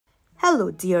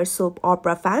Hello dear soap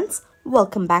opera fans,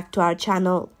 welcome back to our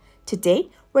channel.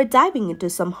 Today, we're diving into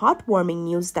some heartwarming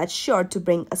news that's sure to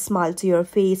bring a smile to your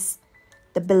face.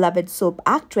 The beloved soap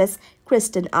actress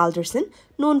Kristen Alderson,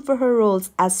 known for her roles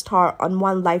as Star on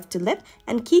One Life to Live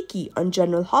and Kiki on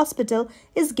General Hospital,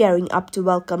 is gearing up to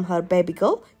welcome her baby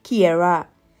girl, Kiera.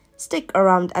 Stick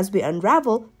around as we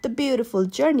unravel the beautiful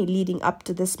journey leading up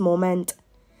to this moment.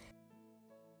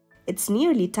 It's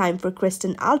nearly time for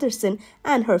Kristen Alderson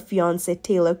and her fiancé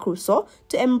Taylor Crousore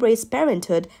to embrace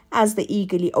parenthood as they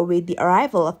eagerly await the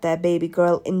arrival of their baby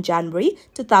girl in January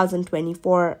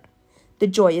 2024. The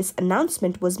joyous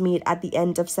announcement was made at the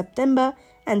end of September,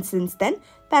 and since then,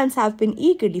 fans have been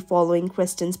eagerly following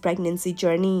Kristen's pregnancy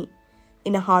journey.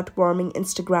 In a heartwarming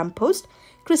Instagram post,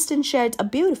 Kristen shared a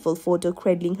beautiful photo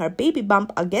cradling her baby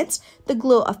bump against the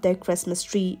glow of their Christmas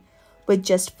tree. With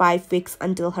just 5 weeks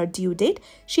until her due date,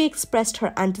 she expressed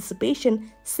her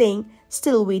anticipation, saying,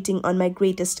 "Still waiting on my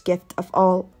greatest gift of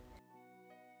all."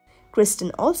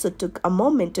 Kristen also took a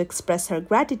moment to express her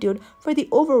gratitude for the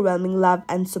overwhelming love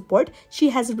and support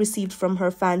she has received from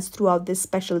her fans throughout this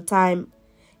special time.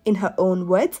 In her own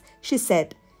words, she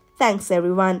said, "Thanks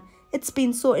everyone. It's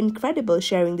been so incredible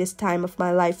sharing this time of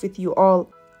my life with you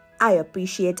all. I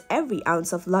appreciate every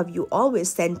ounce of love you always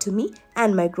send to me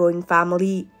and my growing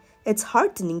family." It's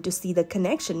heartening to see the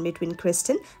connection between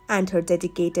Kristen and her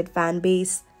dedicated fan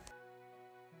base.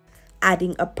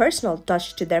 Adding a personal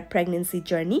touch to their pregnancy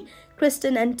journey,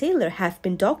 Kristen and Taylor have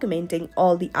been documenting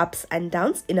all the ups and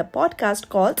downs in a podcast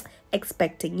called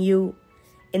Expecting You.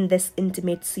 In this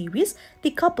intimate series,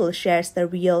 the couple shares the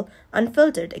real,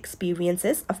 unfiltered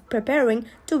experiences of preparing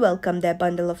to welcome their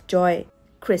bundle of joy.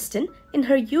 Kristen, in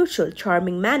her usual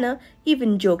charming manner,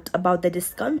 even joked about the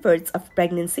discomforts of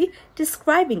pregnancy,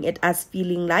 describing it as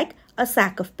feeling like a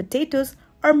sack of potatoes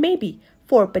or maybe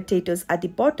 4 potatoes at the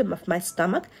bottom of my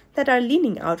stomach that are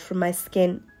leaning out from my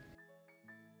skin.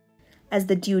 As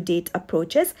the due date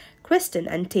approaches, Kristen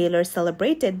and Taylor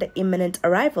celebrated the imminent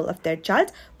arrival of their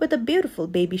child with a beautiful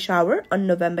baby shower on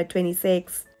November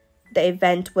 26. The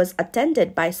event was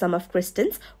attended by some of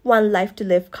Kristen's One Life to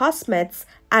Live castmates,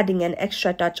 adding an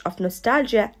extra touch of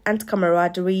nostalgia and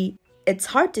camaraderie. It's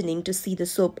heartening to see the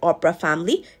soap opera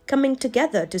family coming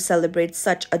together to celebrate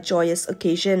such a joyous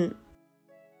occasion.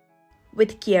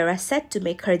 With Kiera set to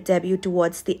make her debut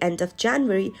towards the end of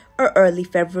January or early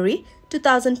February,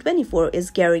 2024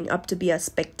 is gearing up to be a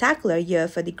spectacular year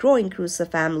for the growing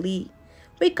Crousore family.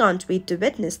 We can't wait to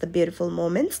witness the beautiful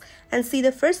moments and see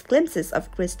the first glimpses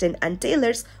of Kristen and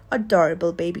Taylor's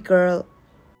adorable baby girl.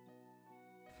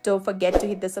 Don't forget to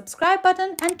hit the subscribe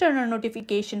button and turn on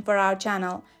notification for our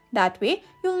channel. That way,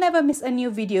 you'll never miss a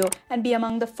new video and be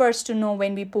among the first to know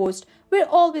when we post. We're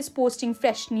always posting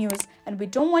fresh news and we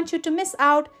don't want you to miss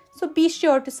out, so be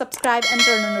sure to subscribe and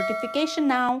turn on notification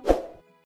now.